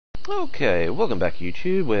Okay, welcome back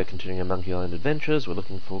YouTube. We're continuing our Monkey Island adventures. We're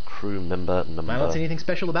looking for crew member number... I don't see anything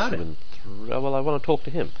special about it. Oh, well, I want to talk to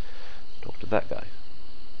him. Talk to that guy.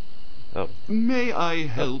 Oh. May I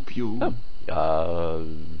help you? Oh.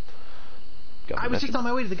 I was just on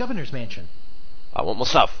my way to the governor's mansion. I want my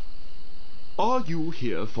stuff. Are you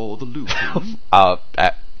here for the looting?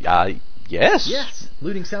 Yes. Yes,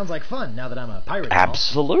 looting sounds like fun now that I'm a pirate.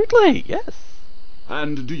 Absolutely, yes.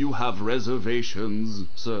 And do you have reservations,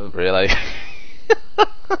 sir? Really?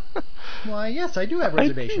 Why, yes, I do have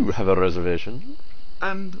reservations. I do have a reservation.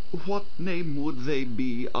 And what name would they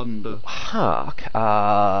be under? I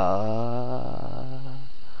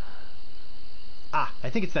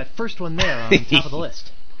think it's that first one there on top of the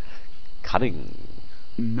list. Cunning.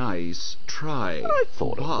 Nice try. I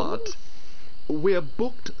thought it was. We're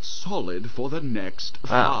booked solid for the next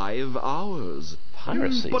 5 hours.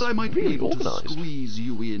 Piracy. But I might really be able organized. to squeeze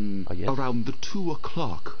you in around the 2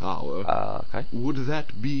 o'clock hour. Okay. Would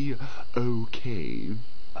that be okay?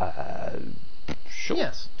 Sure.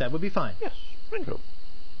 Yes, that would be fine. Yes, sure.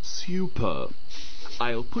 Super.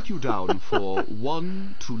 I'll put you down for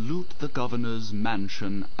 1 to loot the governor's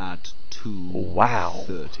mansion at 2:30. Wow.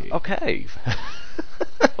 Okay.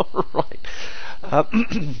 All right. I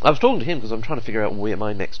was talking to him because I'm trying to figure out where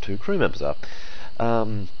my next 2 crew members are.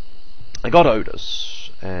 I got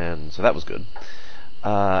Otis, and so that was good.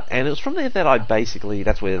 And it was from there that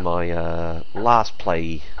that's where my last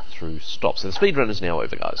play through stopped. So the speedrun is now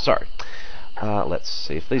over, guys. Sorry. Let's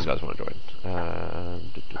see if these guys want to join.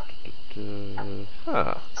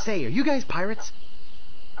 Say, are you guys pirates?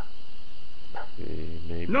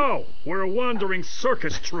 Maybe. No, we're a wandering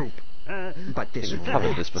circus troupe. But this We've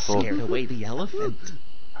covered this before. scared away the elephant.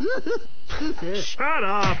 Shut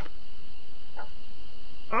up!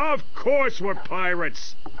 Of course we're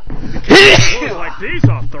pirates. Clothes like these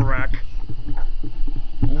off the rack.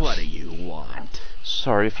 What do you want?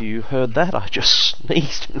 Sorry if you heard that. I just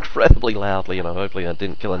sneezed incredibly loudly, and hopefully I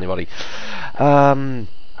didn't kill anybody. How come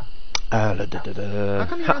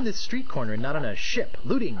you're on this street corner and not on a ship?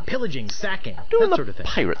 Looting, pillaging, sacking, Doing that sort of the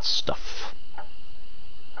thing. pirate stuff.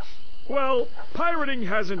 Well, pirating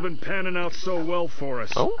hasn't been panning out so well for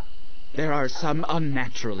us. Oh? There are some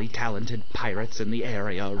unnaturally talented pirates in the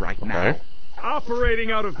area right now.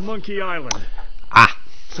 Operating out of Monkey Island.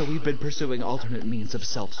 So we've been pursuing alternate means of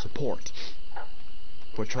self-support.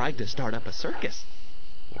 We're trying to start up a circus.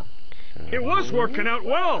 It was working out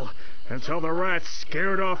well, until the rats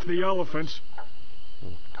scared off the elephant.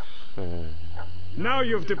 Now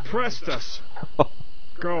you've depressed us.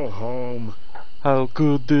 Go home. How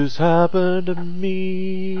could this happen to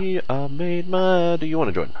me? I made my... Do you want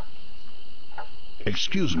to join?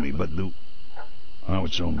 Excuse me, but Oh,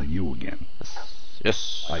 it's only you again.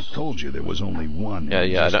 Yes. I told you there was only one.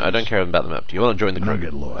 Yeah, I don't care about the map. Do you want to join the crew? Don't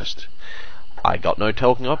get lost. I got no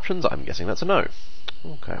talking options. I'm guessing that's a no.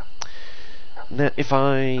 Okay. Now,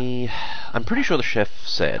 I'm pretty sure the chef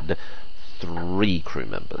said 3 crew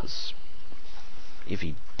members. If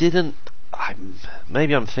he didn't,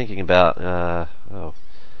 maybe I'm thinking about,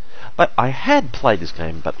 But I had played this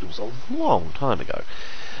game, but it was a long time ago.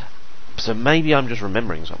 So maybe I'm just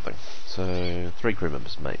remembering something. So, 3 crew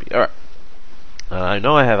members, maybe. Alright. I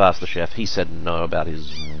know I have asked the chef. He said no about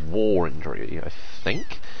his war injury, I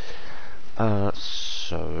think.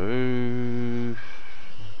 So...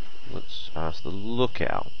 Let's ask the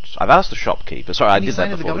lookout. I've asked the shopkeeper. Sorry, I did that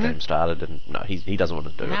before the game started, and no, he doesn't want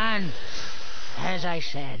to do it. None. As I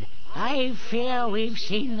said, I fear we've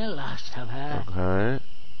seen the last of her. Okay.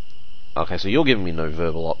 Okay, so you're giving me no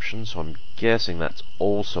verbal options, so I'm guessing that's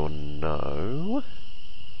also a no.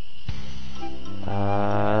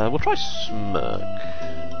 We'll try Smirk.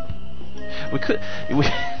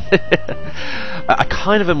 I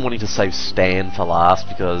kind of am wanting to save Stan for last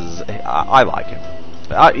because I like him.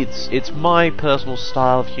 It's my personal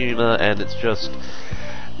style of humour, and it's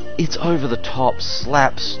over the top,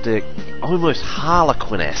 slapstick, almost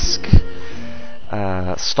Harlequin-esque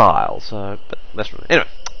style. So, but anyway,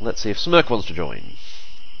 let's see if Smirk wants to join.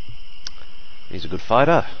 He's a good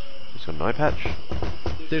fighter. He's got an eye patch.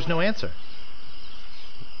 There's no answer.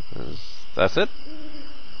 That's it.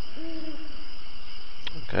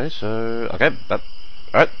 Okay, so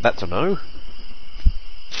alright, that's a no.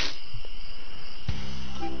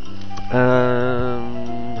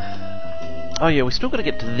 Oh yeah, we still got to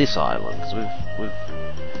get to this island because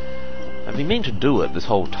I've been meaning to do it this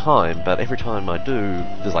whole time, but every time I do,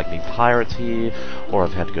 there's like new pirates here, or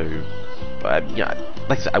I've had to go.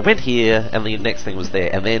 Like I said, I went here, and the next thing was there,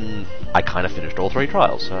 and then I kind of finished all 3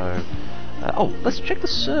 trials. So, let's check the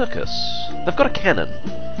circus. They've got a cannon.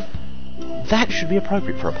 That should be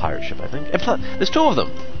appropriate for a pirate ship, I think. And plus, there's 2 of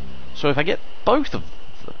them. So if I get both of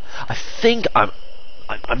them, I think I'm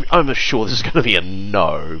sure this is going to be a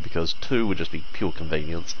no, because 2 would just be pure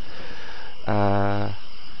convenience. I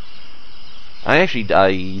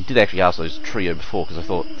did actually ask those trio before, because I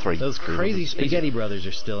thought 3... Those crazy spaghetti brothers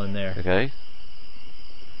are still in there. Okay.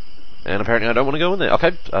 And apparently I don't want to go in there.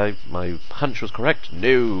 Okay, my hunch was correct.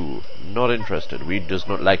 No, not interested. We does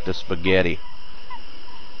not like the spaghetti.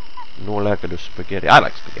 No like the spaghetti. I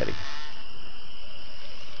like spaghetti.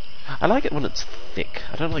 I like it when it's thick.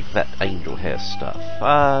 I don't like that angel hair stuff.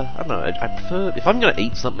 I don't know. I prefer... If I'm going to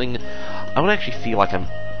eat something, I want to actually feel like I'm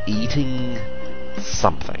eating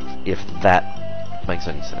something, if that makes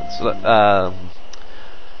any sense.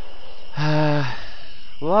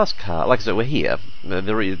 We'll ask Carl. Like I said, we're here.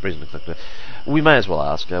 The reason we may as well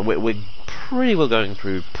ask her. We're pretty well going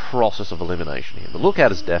through process of elimination here. The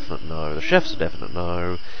lookout is definite no. The chef's a definite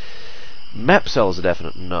no. Map cell's a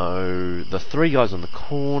definite no. The 3 guys on the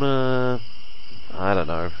corner... I don't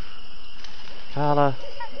know. Carla?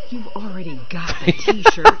 You've already got the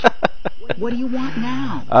t-shirt. What do you want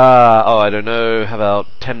now? I don't know. How about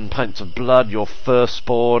 10 pints of blood, your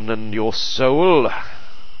firstborn, and your soul?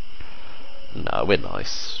 No, we're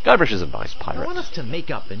nice. Guybrush is a nice pirate. I want us to make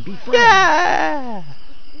up and be friends. Yeah!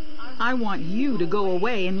 I want you to go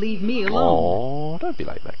away and leave me alone. Oh, don't be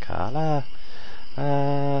like that, Carla.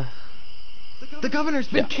 The governor's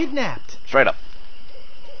been kidnapped. Straight up.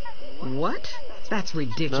 What? That's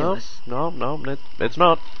ridiculous. No, it's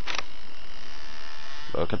not.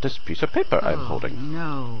 Look at this piece of paper I'm holding.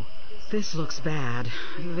 No. This looks bad.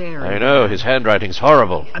 Very I know, bad. his handwriting's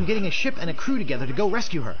horrible. I'm getting a ship and a crew together to go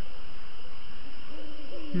rescue her.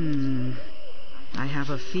 I have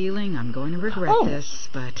a feeling I'm going to regret this,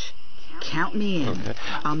 but count me in. Okay.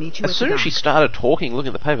 I'll meet you as at soon the as she dock. started talking,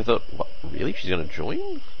 looking at the paper, I thought, what, really? She's going to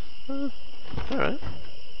join? Alright.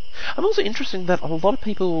 I'm also interested that a lot of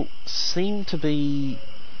people seem to be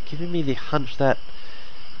giving me the hunch that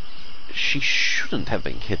she shouldn't have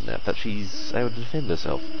been kidnapped, that she's able to defend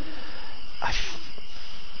herself.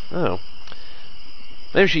 Oh.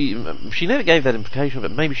 Maybe she never gave that implication,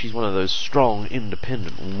 but maybe she's one of those strong,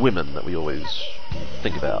 independent women that we always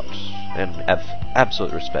think about and have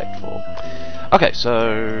absolute respect for. Okay,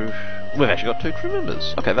 so we've actually got 2 crew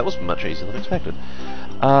members. Okay, that was much easier than expected.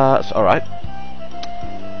 Alright.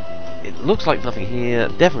 It looks like nothing here,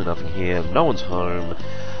 definitely nothing here, no one's home.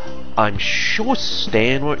 I'm sure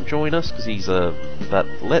Stan won't join us, because he's but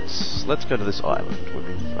let's go to this island.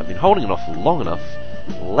 I've been holding it off long enough.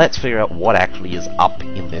 Let's figure out what actually is up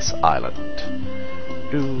in this island.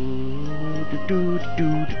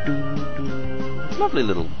 It's lovely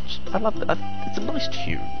little... I love it. It's a nice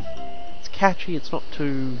tune. It's catchy, it's not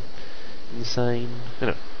too insane. You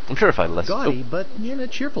know, I'm sure if I listen... Gaudy, but in a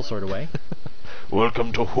cheerful sort of way.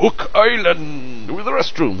 Welcome to Hook Island, with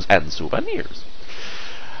restrooms and souvenirs.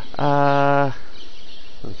 Okay,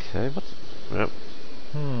 what's... Yep.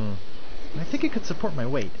 I think it could support my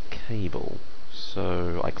weight. Cable.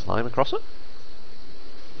 So, I climb across it?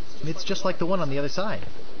 It's just like the one on the other side.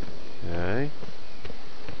 Okay.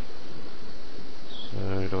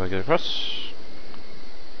 So, do I get across?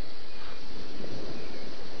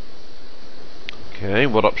 Okay,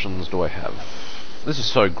 what options do I have? This is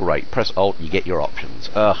so great. Press Alt, you get your options.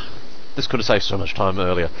 This could have saved so much time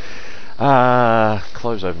earlier.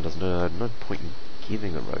 Close open doesn't no point in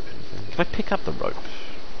giving the rope anything. Can I pick up the rope?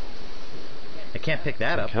 I can't pick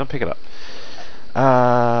that up. Can't pick it up.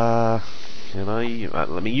 Can I...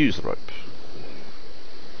 let me use the rope.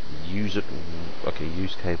 Use it... Okay,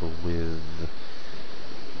 use cable with...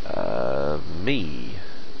 me.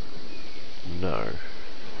 No.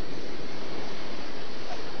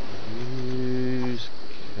 Use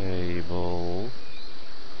cable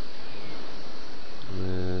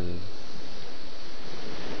with...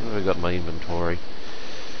 What have I got in my inventory?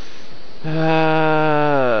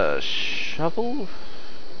 Shovel?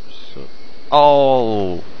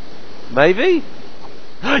 Oh, maybe?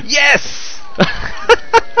 Yes!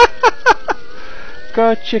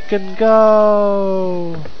 Go chicken,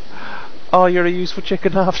 go! Oh, you're a useful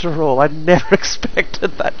chicken after all. I never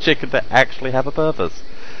expected that chicken to actually have a purpose.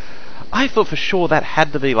 I thought for sure that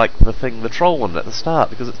had to be like the troll one at the start,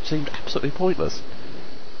 because it seemed absolutely pointless.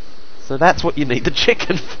 So that's what you need the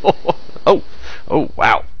chicken for. Oh,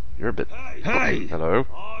 wow. You're a bit... Hey! Hello?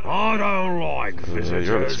 I don't like visitors.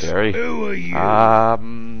 You're a bit scary. Who are you?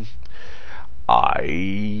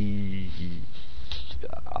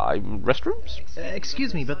 Restrooms?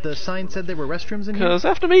 Excuse me, but the sign said there were restrooms in here? Because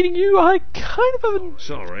after meeting you, I kind of have a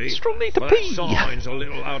Sorry, strong need to but pee. that sign's a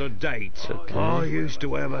little out of date. Okay. I used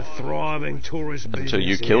to have a thriving tourist business. Until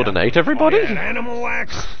you here. killed and ate everybody? I had animal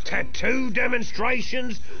acts, tattoo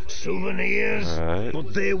demonstrations, souvenirs. Right.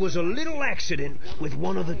 But there was a little accident with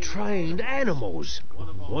one of the trained animals.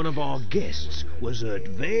 One of our guests was hurt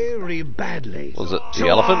very badly. Was it the So I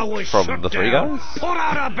elephant was from shut the Three down, Guys? put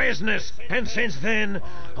out of business, and since then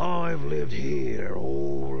I've lived here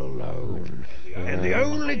all alone. And the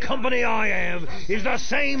only company I have is the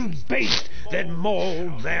same beast that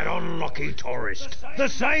mauled that unlucky tourist. The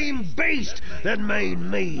same beast that made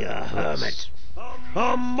me a hermit.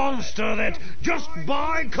 A monster that, just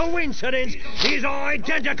by coincidence, is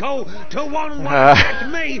identical to one that attacked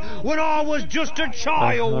me when I was just a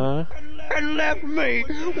child. And left me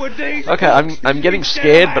with these. Okay, I'm getting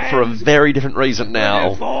scared, but for a very different reason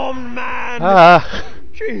now. Deformed man.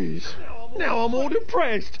 Jeez. Now I'm all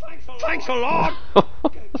depressed. Thanks a lot.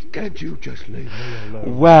 Can't you just leave me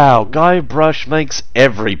alone? Wow, Guybrush makes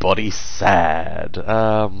everybody sad.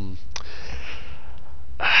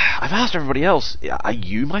 I've asked everybody else, are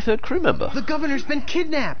you my third crew member? The governor's been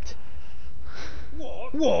kidnapped.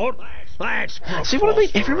 What? That's See what I mean?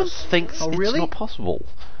 Everyone preposterous. thinks Oh, it's really? not possible.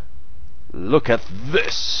 Look at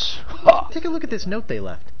this. Ha. Take a look at this note they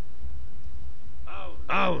left.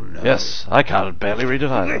 Oh no. Yes, I can't barely read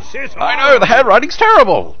it either. This is I know, the handwriting's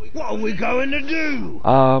terrible. What are we going to do?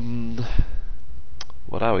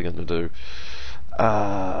 What are we going to do?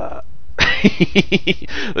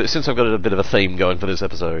 Since I've got a bit of a theme going for this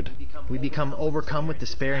episode. We become overcome with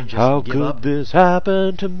despair and just How give could up. this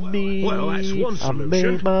happen to me? Well, that's one I solution.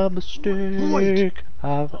 made my mistake. Wait.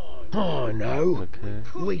 I've... I know. Okay.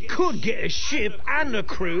 We could get a ship and a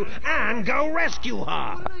crew and go rescue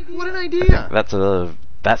her. What an idea!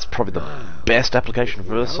 That's probably the best application of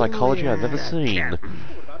reverse psychology I've ever seen.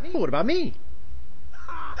 What about me?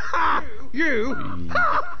 You?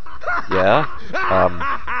 Yeah?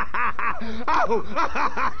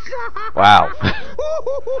 Wow.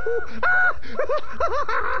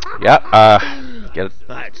 Yeah, get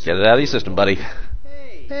it out of your system, buddy.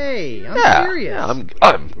 Hey, I'm Yeah, serious. yeah,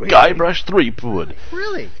 I'm Guybrush Threepwood,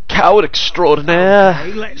 Really? coward extraordinaire,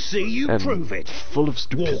 Hey, let's see you and prove it. full of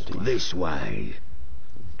stupidity. Walk this way.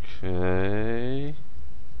 Okay.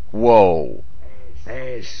 Whoa.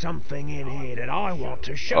 There's something in here that I want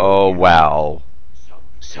to show Oh, you. wow.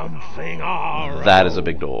 Something horrible. That is a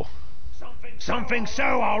big door. Something so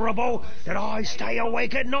horrible that I stay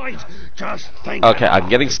awake at night. Just think. Okay, I'm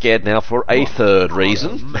getting scared now for a third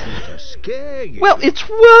reason. To scare you. Well, it's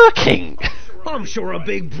working! I'm sure a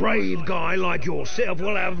big brave guy like yourself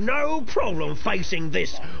will have no problem facing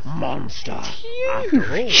this monster.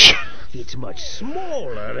 After all, it's much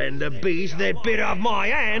smaller than the beast that bit off my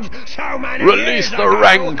hand so many Release years the ago.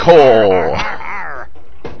 Rancor!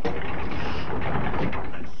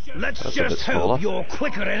 Let's That's a bit just smaller. hope you're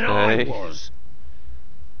quicker than Okay. I was.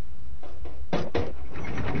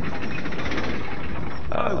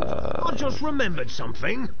 I just remembered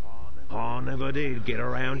something. I never did get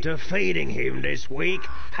around to feeding him this week.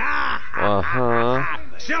 Ha!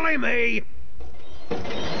 Uh-huh. Silly me!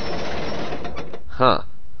 Huh.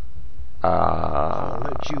 I'll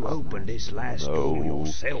let you open this last door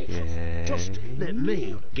yourself. Okay. Just let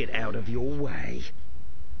me get out of your way.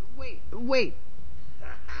 Wait.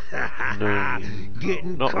 No,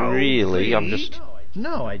 Getting not cold really, I'm feet? just...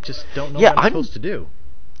 No, I just don't know Yeah, what I'm I'm- supposed to do.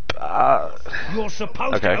 You're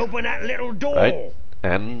supposed Okay. to open that little door. Right.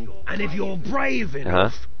 And... And if you're brave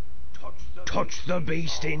enough, touch the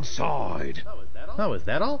beast inside. Oh, is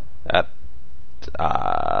that all? That...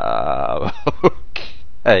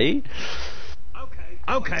 Okay.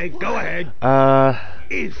 Okay, go ahead.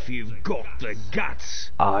 If you've got the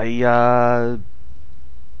guts.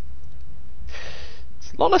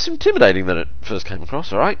 It's a lot less intimidating than it first came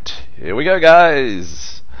across, alright? Here we go,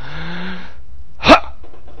 guys! Ha!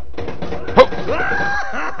 Ho!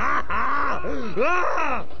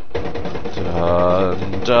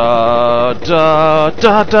 Da da da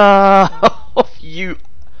da da! You...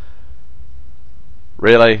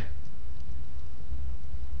 Really?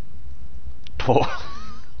 Poor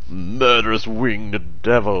murderous winged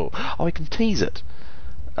devil. Oh, I can tease it.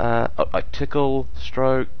 I tickle,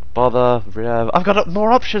 stroke, bother, rev. I've got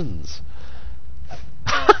more options.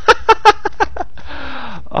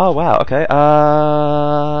 Oh wow. Okay.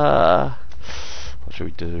 What should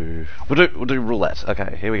we do? We'll do roulette.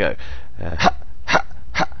 Okay. Here we go. Ha ha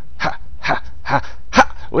ha ha ha ha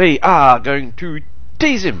ha. We are going to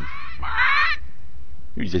tease him.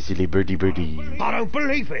 Who's a silly birdie birdie? I don't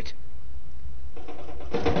believe it.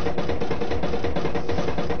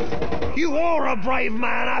 You are a brave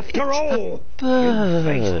man after all. You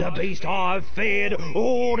faced the beast I've feared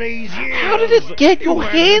all these years. How did it get your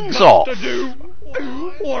had the hands guts off? to do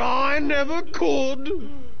what I never could.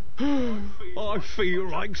 I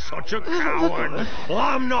feel like such a coward.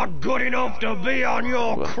 I'm not good enough to be on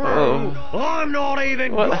your crew. I'm not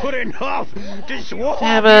even good enough to swap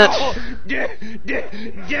Damn You're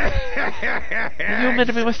meant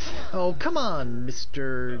to be with... Oh, come on,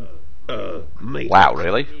 Mr. Me. Wow,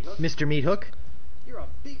 really? Mr. Meat Hook.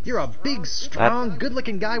 You're a big, strong,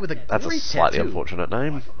 good-looking guy with a That's a great slightly tattoo. unfortunate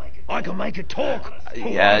name. I can make it talk.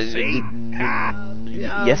 Yeah, See?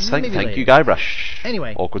 yes, thank maybe you, later. Guybrush.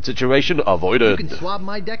 Anyway. Awkward situation You avoided. can swab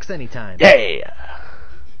my decks anytime. Yeah!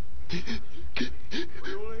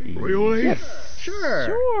 Really? Yes.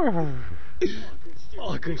 Sure.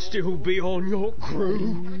 I can still be on your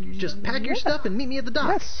crew. Just pack your stuff and meet me at the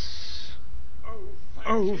dock. Yes.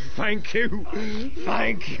 Oh, thank you.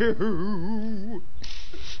 Thank you.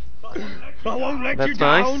 I won't let you That's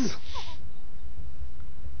down. nice.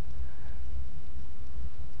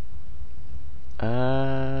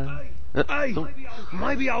 Hey,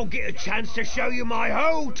 maybe I'll get a chance to show you my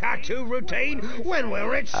whole tattoo routine when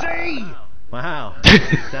we're at sea. Wow.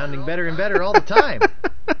 Sounding better and better all the time.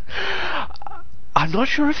 I'm not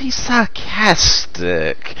sure if he's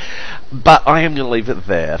sarcastic, but I am going to leave it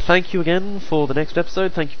there. Thank you again for the next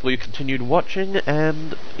episode. Thank you for your continued watching,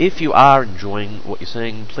 and if you are enjoying what you're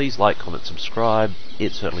seeing, please like, comment, subscribe.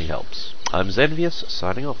 It certainly helps. I'm Zenvious,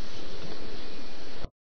 signing off.